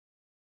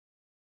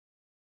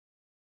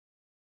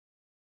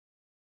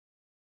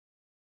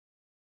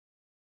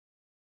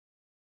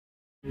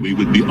We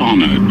would be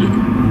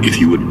honored if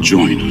you would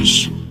join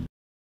us.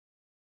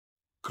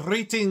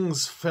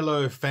 Greetings,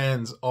 fellow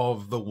fans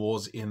of the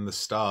Wars in the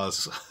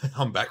Stars.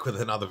 I'm back with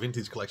another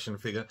vintage collection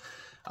figure.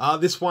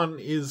 This one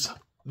is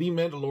the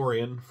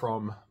Mandalorian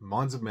from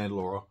Mines of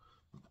Mandalore,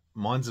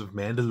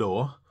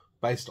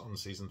 based on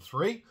Season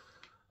 3.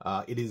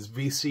 It is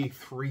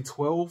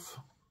VC312.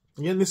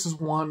 Again, this is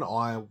one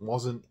I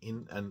wasn't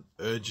in an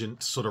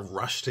urgent sort of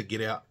rush to get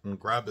out and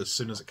grab as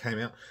soon as it came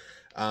out.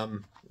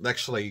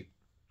 Actually,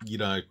 you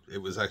know,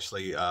 it was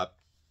actually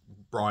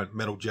Brian,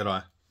 Metal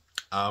Jedi.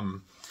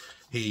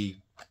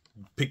 He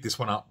picked this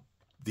one up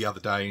the other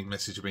day and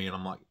messaged me, and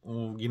I'm like,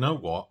 well, you know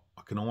what?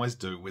 I can always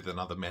do with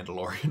another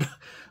Mandalorian.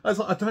 I was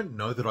like, I don't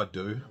know that I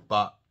do,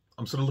 but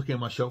I'm sort of looking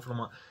at my shelf and I'm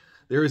like,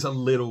 there is a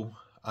little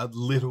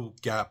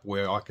gap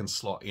where I can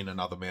slot in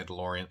another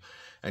Mandalorian.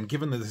 And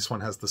given that this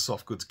one has the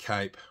soft goods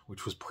cape,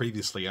 which was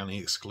previously only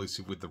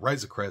exclusive with the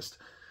Razor Crest,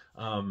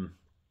 and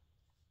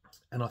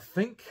I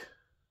think,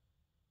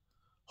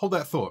 hold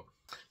that thought.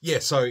 Yeah,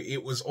 so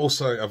it was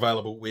also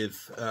available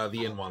with the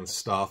N1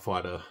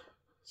 Starfighter.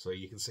 So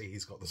you can see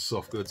he's got the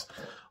soft goods.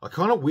 I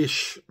kind of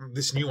wish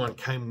this new one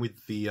came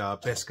with the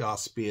Beskar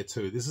Spear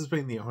too. This has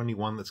been the only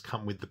one that's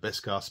come with the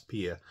Beskar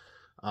Spear,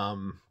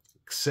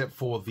 except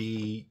for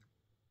the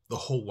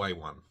Hallway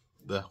one,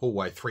 the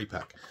Hallway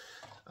 3-pack.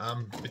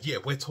 But yeah,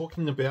 we're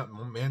talking about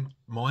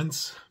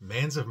Mines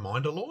of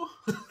Mandalore.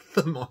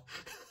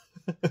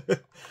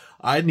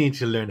 I need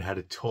to learn how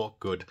to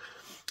talk good.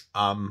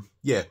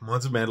 Yeah,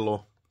 Mines of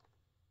Mandalore.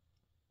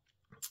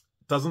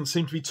 Doesn't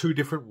seem to be too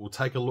different. We'll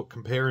take a look,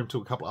 compare him to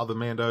a couple other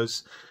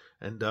Mandos.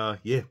 And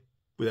yeah,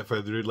 without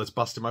further ado, let's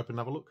bust him open and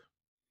have a look.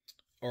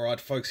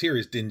 Alright folks, here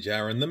is Din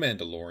Djarin, the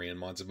Mandalorian,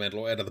 Mines of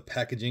Mandalore, out of the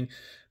packaging.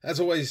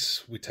 As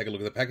always, we take a look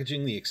at the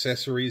packaging, the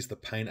accessories, the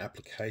paint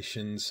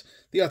applications,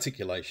 the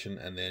articulation,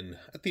 and then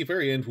at the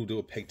very end we'll do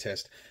a peg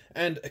test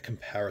and a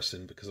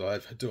comparison, because I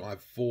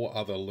have 4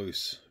 other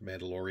loose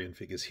Mandalorian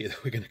figures here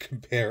that we're going to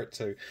compare it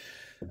to.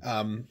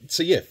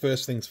 So yeah,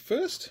 first things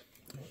first,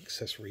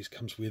 accessories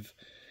comes with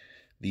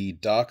the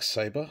Dark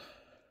Saber,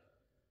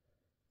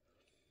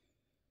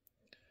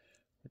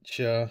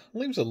 which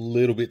leaves a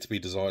little bit to be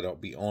desired, I'll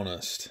be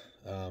honest.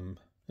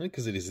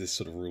 Because it is this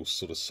sort of real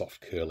sort of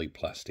soft curly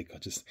plastic.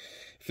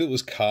 If it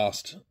was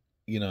cast,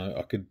 you know,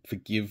 I could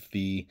forgive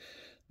the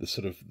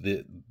sort of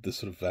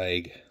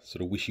vague,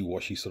 sort of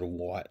wishy-washy sort of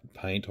white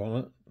paint on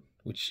it,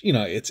 which, you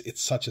know, it's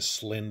such a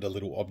slender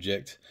little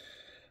object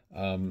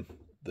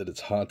that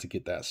it's hard to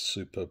get that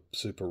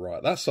super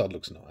right. That side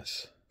looks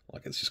nice,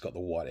 like it's just got the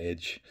white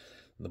edge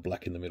and the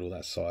black in the middle.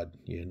 That side,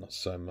 yeah, not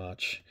so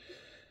much.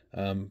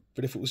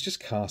 But if it was just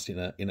cast in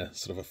a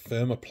sort of a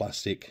firmer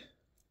plastic,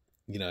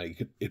 you know,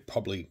 it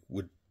probably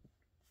would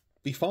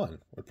be fine.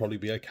 Would probably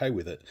be okay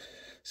with it.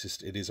 It's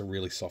just, it is a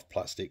really soft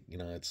plastic. You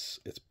know, it's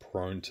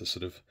prone to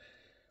sort of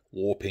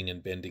warping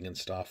and bending and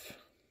stuff.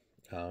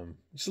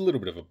 It's a little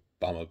bit of a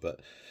bummer, but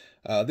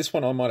this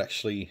one I might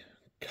actually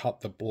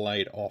cut the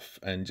blade off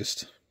and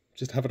just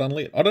have it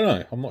unlit. I don't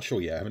know. I'm not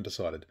sure yet. I haven't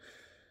decided.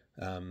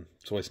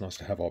 It's always nice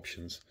to have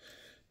options.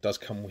 It does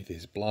come with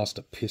his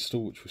blaster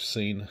pistol, which we've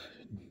seen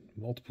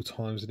multiple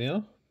times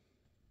now.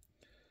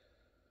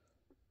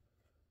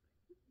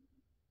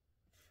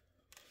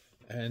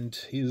 And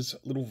his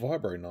little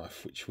vibro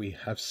knife, which we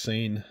have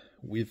seen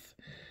with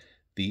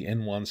the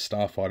N1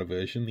 Starfighter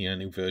version, the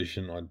only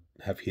version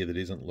I have here that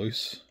isn't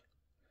loose.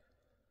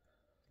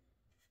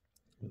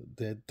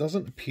 There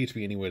doesn't appear to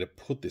be anywhere to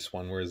put this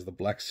one, whereas the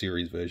Black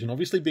Series version,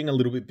 obviously being a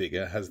little bit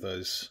bigger, has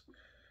those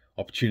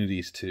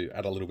opportunities to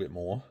add a little bit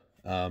more.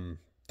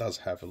 Does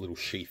have a little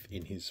sheath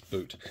in his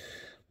boot.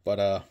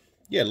 But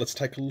yeah, let's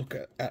take a look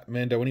at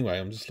Mando anyway.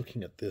 I'm just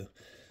looking at the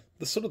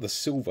sort of the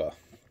silver.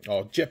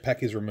 Oh,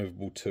 jetpack is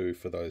removable too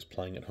for those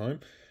playing at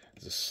home.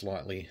 It's a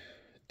slightly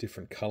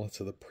different colour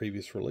to the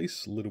previous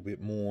release. A little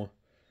bit more,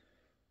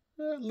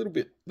 a little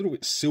bit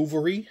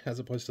silvery as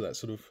opposed to that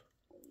sort of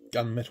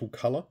gunmetal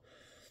colour.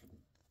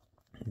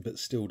 But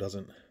still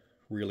doesn't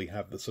really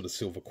have the sort of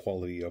silver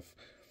quality of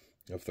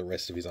the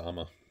rest of his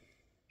armour,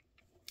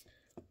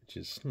 which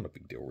is not a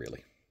big deal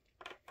really.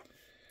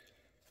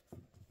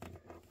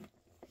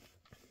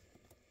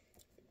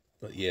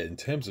 But yeah, in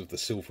terms of the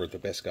silver of the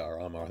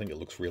Beskar armour, I think it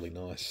looks really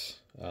nice.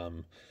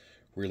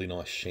 Really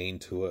nice sheen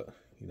to it.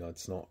 You know,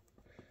 it's not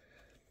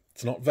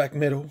vac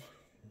metal.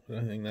 I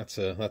don't think that's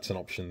an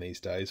option these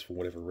days for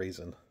whatever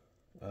reason.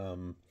 But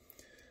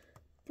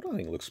I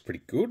think it looks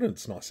pretty good, and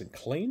it's nice and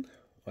clean.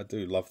 I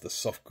do love the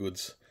soft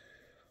goods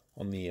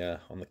on the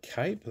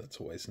cape. That's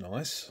always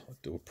nice. I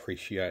do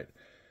appreciate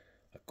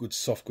a good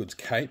soft goods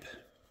cape,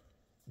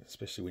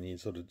 especially when you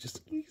sort of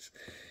just, you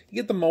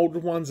get the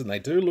molded ones and they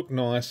do look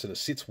nice and it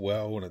sits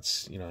well and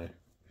it's, you know,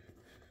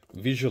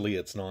 visually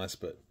it's nice,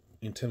 but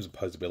in terms of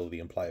posability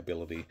and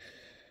playability,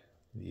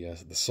 the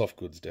soft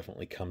goods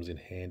definitely comes in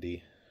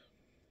handy.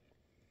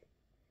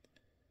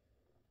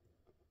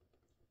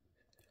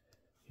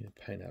 Yeah,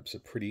 paint apps are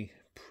pretty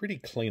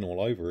clean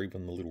all over,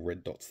 even the little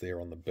red dots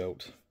there on the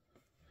belt.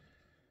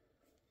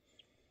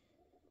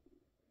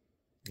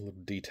 Little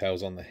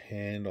details on the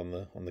hand, on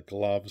the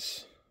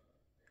gloves,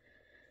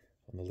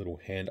 on the little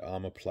hand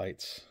armor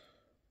plates.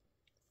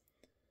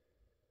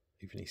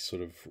 Even his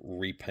sort of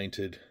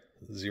repainted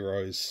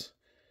Zero's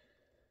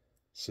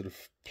sort of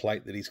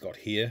plate that he's got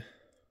here.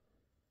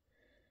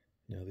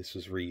 Now this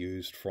was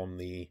reused from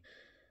the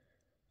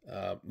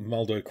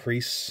Muldo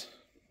Crease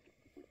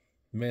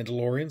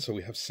Mandalorian, so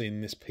we have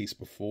seen this piece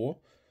before.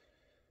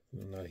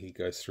 He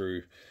goes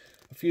through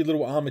a few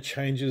little armor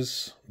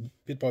changes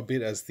bit by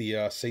bit as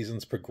the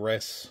seasons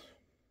progress.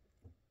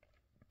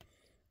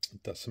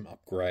 Does some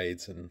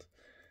upgrades and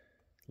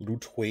little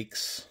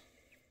tweaks,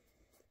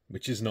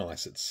 which is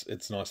nice.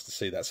 It's nice to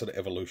see that sort of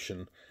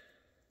evolution.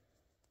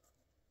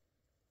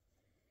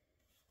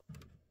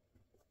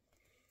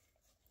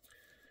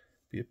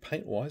 But yeah,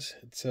 paint wise,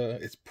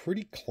 it's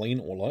pretty clean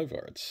all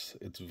over.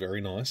 It's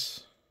very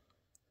nice.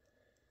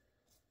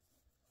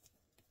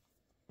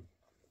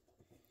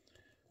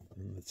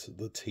 And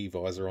the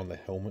T-visor on the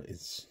helmet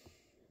is,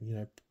 you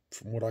know,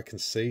 from what I can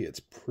see, it's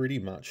pretty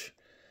much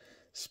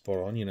spot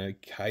on. You know,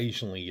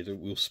 occasionally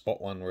we'll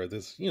spot one where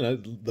there's, you know,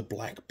 the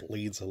black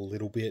bleeds a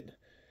little bit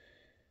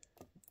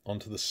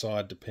onto the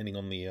side depending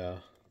on the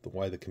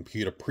way the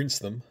computer prints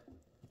them.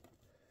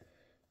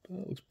 But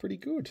it looks pretty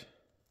good.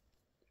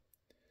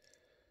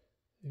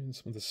 Even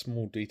some of the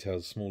small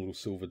details, small little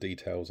silver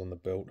details on the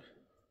belt.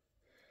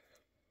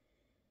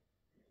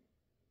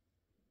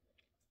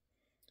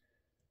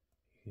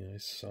 You know,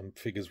 some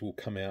figures will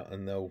come out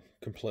and they'll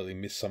completely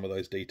miss some of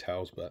those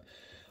details, but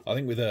I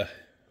think with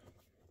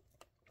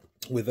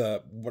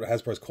what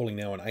Hasbro's calling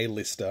now an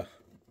A-lister,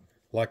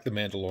 like the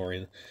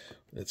Mandalorian,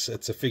 it's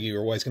a figure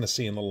you're always going to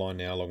see in the line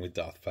now, along with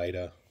Darth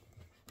Vader,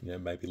 you know,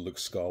 maybe Luke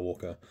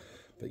Skywalker,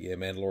 but yeah,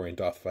 Mandalorian,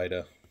 Darth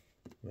Vader,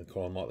 they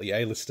call them like the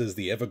A-listers,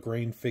 the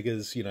evergreen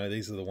figures. You know,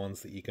 these are the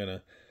ones that you're going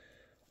to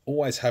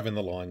always have in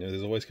the line. You know,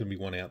 there's always going to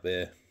be one out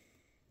there.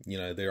 You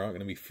know, there isn't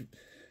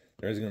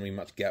going to be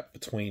much gap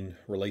between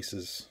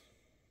releases,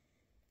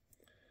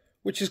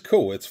 which is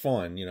cool. It's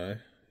fine, you know.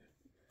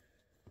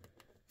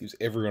 Gives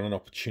everyone an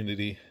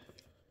opportunity,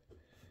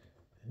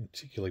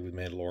 particularly with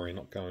Mandalorian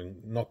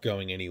not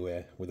going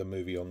anywhere with a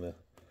movie on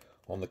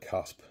the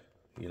cusp,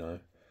 you know.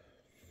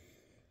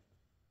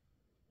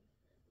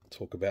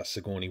 Talk about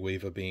Sigourney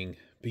Weaver being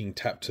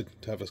tapped to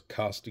have a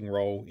casting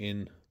role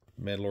in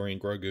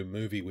Mandalorian Grogu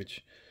movie,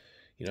 which,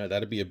 you know,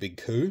 that'd be a big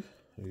coup.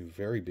 It'd be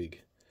very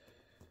big.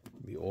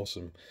 It'd be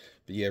awesome.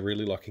 But yeah,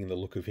 really liking the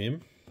look of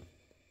him.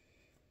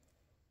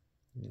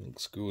 It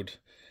looks good.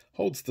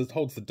 Holds the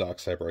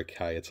Darksaber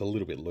okay. It's a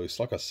little bit loose.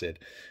 Like I said,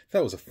 if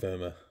that was a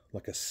firmer,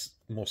 like a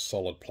more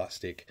solid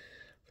plastic,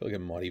 I feel like it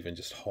might even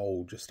just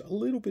hold just a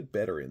little bit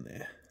better in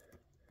there.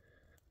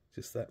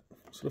 Just that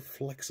sort of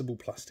flexible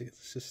plastic.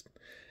 It's just,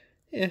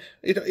 yeah,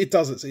 it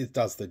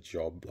does the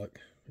job. Like,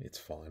 it's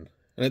fine,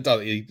 and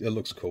it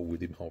looks cool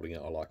with him holding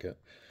it. I like it.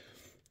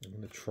 I'm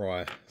gonna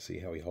try see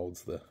how he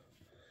holds the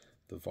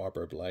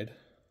vibro blade.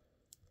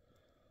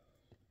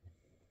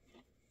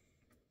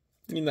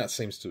 I mean, that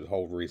seems to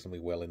hold reasonably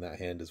well in that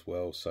hand as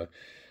well. So,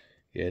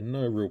 yeah,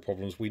 no real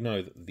problems. We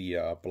know that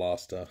the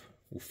blaster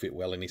will fit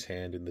well in his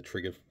hand, in the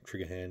trigger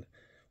hand.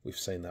 We've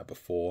seen that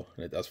before,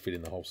 and it does fit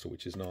in the holster,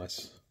 which is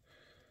nice.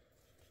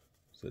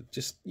 So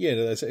just, yeah,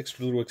 there's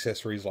extra little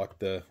accessories like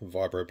the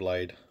vibro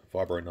blade,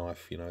 vibro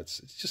knife. You know, it's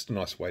just a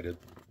nice way to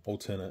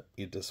alternate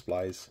your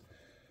displays.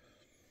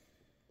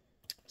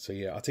 So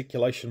yeah,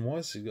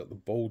 articulation-wise, you've got the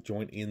ball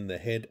joint in the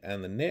head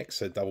and the neck,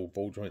 so double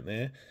ball joint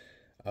there.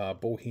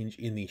 Ball hinge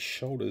in the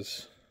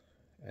shoulders,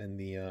 and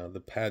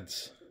the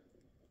pads.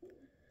 The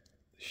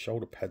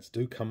shoulder pads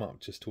do come up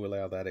just to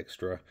allow that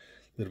extra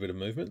little bit of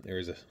movement. There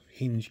is a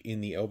hinge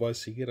in the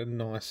elbows, so you get a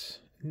nice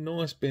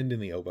bend in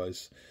the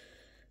elbows.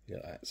 You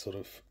get that sort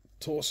of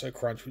torso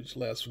crunch, which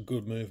allows for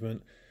good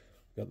movement.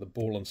 We've got the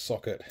ball and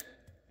socket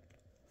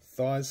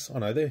thighs. Oh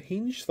no, they're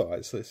hinge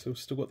thighs, so they've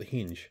still got the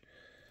hinge.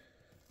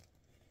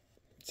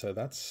 So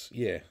that's,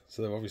 yeah,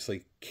 so they've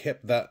obviously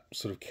kept that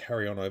sort of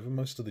carry on over.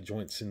 Most of the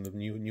joints in the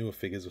newer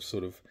figures have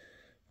sort of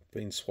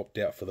been swapped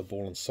out for the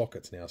ball and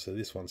sockets now, so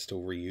this one's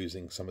still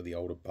reusing some of the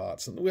older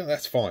parts. And well,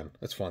 that's fine,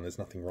 there's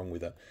nothing wrong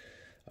with it.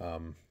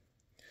 But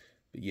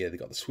yeah, they've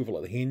got the swivel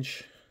at the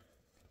hinge,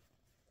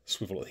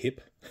 swivel at the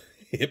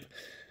hip,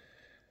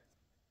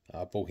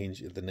 ball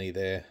hinge at the knee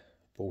there,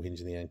 ball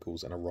hinge in the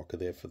ankles, and a rocker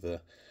there for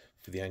the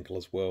ankle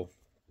as well.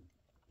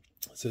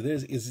 So there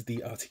is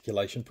the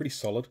articulation, pretty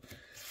solid.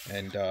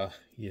 And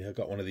yeah, I've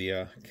got one of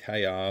the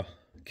KR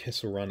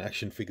Kessel Run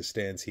action figure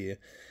stands here.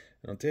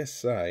 And I dare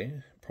say,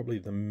 probably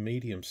the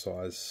medium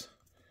size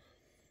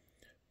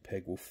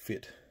peg will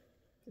fit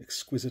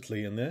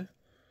exquisitely in there.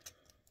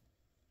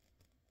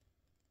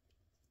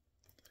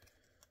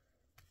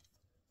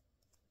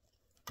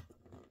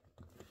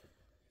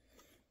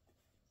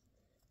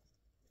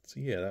 So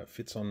yeah, that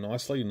fits on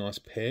nicely, nice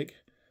peg.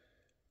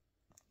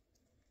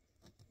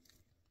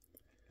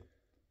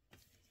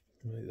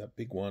 That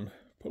big one,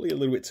 probably a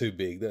little bit too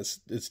big. It's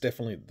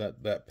definitely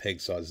that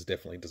peg size is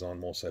definitely designed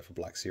more so for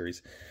Black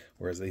Series,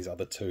 whereas these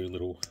other two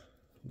little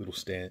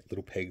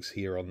pegs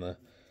here in the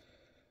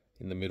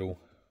middle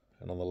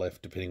and on the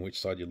left, depending which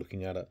side you're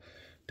looking at it.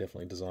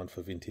 Definitely designed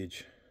for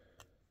vintage.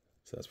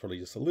 So that's probably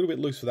just a little bit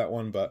loose for that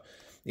one, but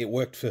it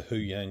worked for Hu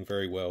Yang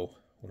very well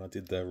when I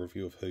did the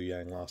review of Hu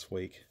Yang last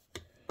week.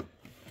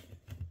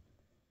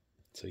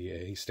 So yeah,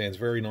 he stands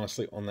very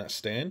nicely on that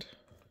stand.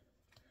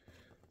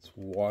 That's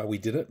why we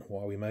did it,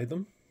 why we made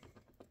them.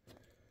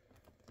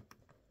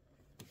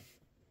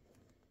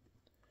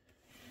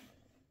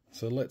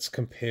 So let's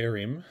compare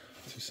him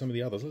to some of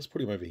the others. Let's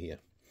put him over here.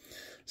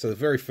 So the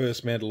very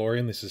first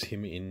Mandalorian, this is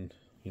him in,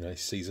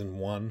 season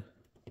 1,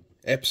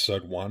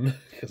 episode 1,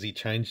 because he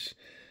changed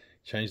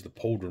the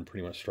pauldron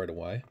pretty much straight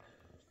away.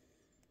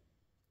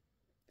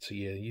 So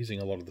yeah, using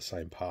a lot of the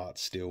same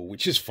parts still,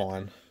 which is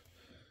fine.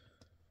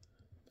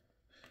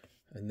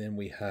 And then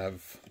we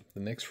have the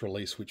next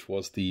release, which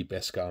was the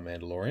Beskar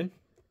Mandalorian.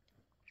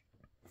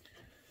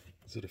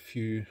 There's a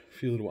few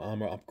little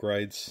armor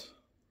upgrades,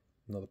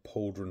 another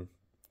pauldron.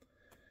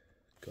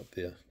 Got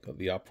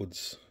the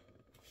upwards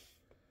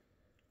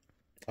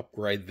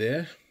upgrade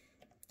there.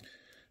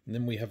 And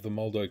then we have the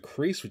Moldo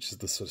Crease, which is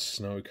the sort of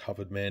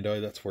snow-covered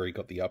Mando. That's where he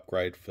got the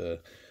upgrade for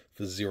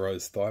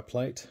Zero's thigh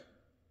plate.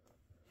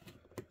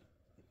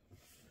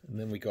 And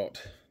then we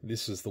got,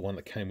 this is the one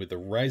that came with the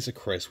Razor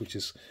Crest, which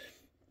is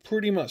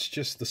pretty much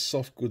just the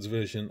soft goods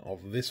version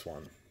of this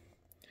one.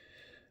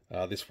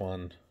 This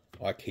one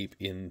I keep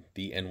in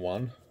the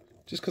N1,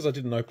 just because I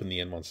didn't open the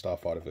N1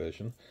 Starfighter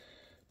version.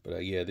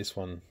 But yeah, this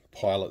one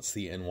pilots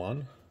the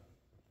N1.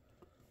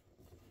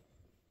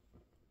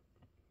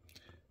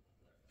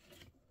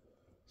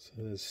 So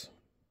there's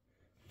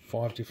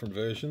 5 different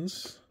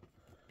versions.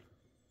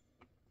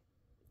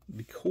 It'd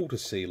be cool to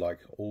see like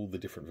all the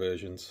different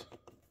versions,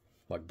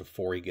 like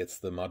before he gets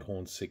the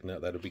Mudhorn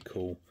Signet. That'd be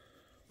cool.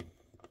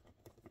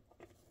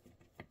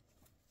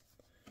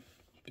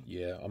 But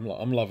yeah, I'm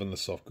loving the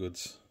soft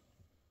goods.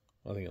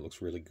 I think it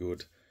looks really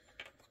good.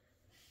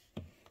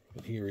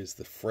 But here is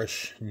the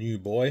fresh new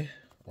boy.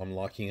 I'm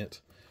liking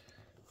it.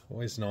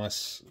 Always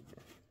nice.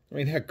 I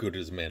mean, how good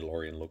does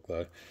Mandalorian look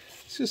though?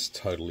 It's just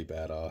totally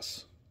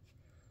badass.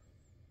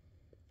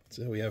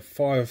 So we have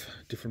 5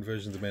 different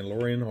versions of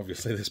Mandalorian.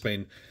 Obviously there's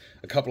been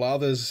a couple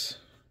others.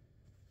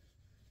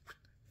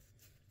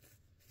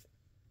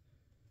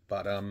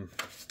 But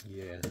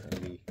yeah,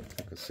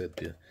 like I said,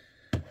 the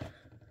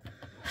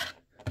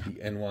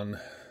N1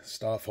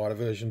 Starfighter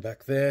version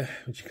back there,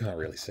 which you can't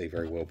really see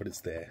very well, but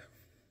it's there.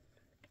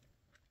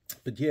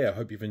 But yeah, I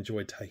hope you've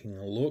enjoyed taking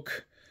a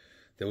look.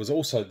 There was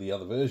also the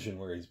other version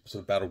where he's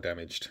sort of battle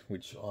damaged,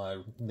 which I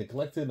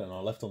neglected and I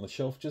left on the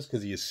shelf just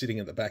because he is sitting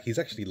at the back. He's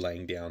actually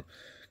laying down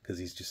because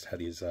he's just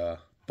had his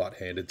butt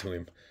handed to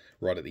him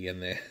right at the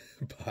end there.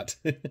 But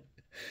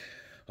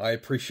I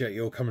appreciate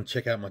you all coming and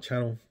check out my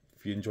channel.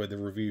 If you enjoyed the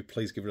review,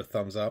 please give it a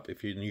thumbs up.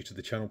 If you're new to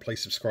the channel,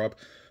 please subscribe.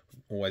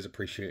 Always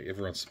appreciate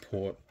everyone's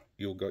support.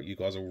 You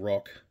guys will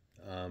rock.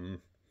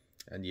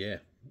 And yeah,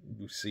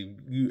 we'll see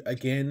you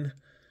again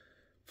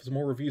for some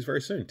more reviews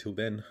very soon. Till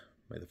then,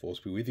 may the Force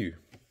be with you.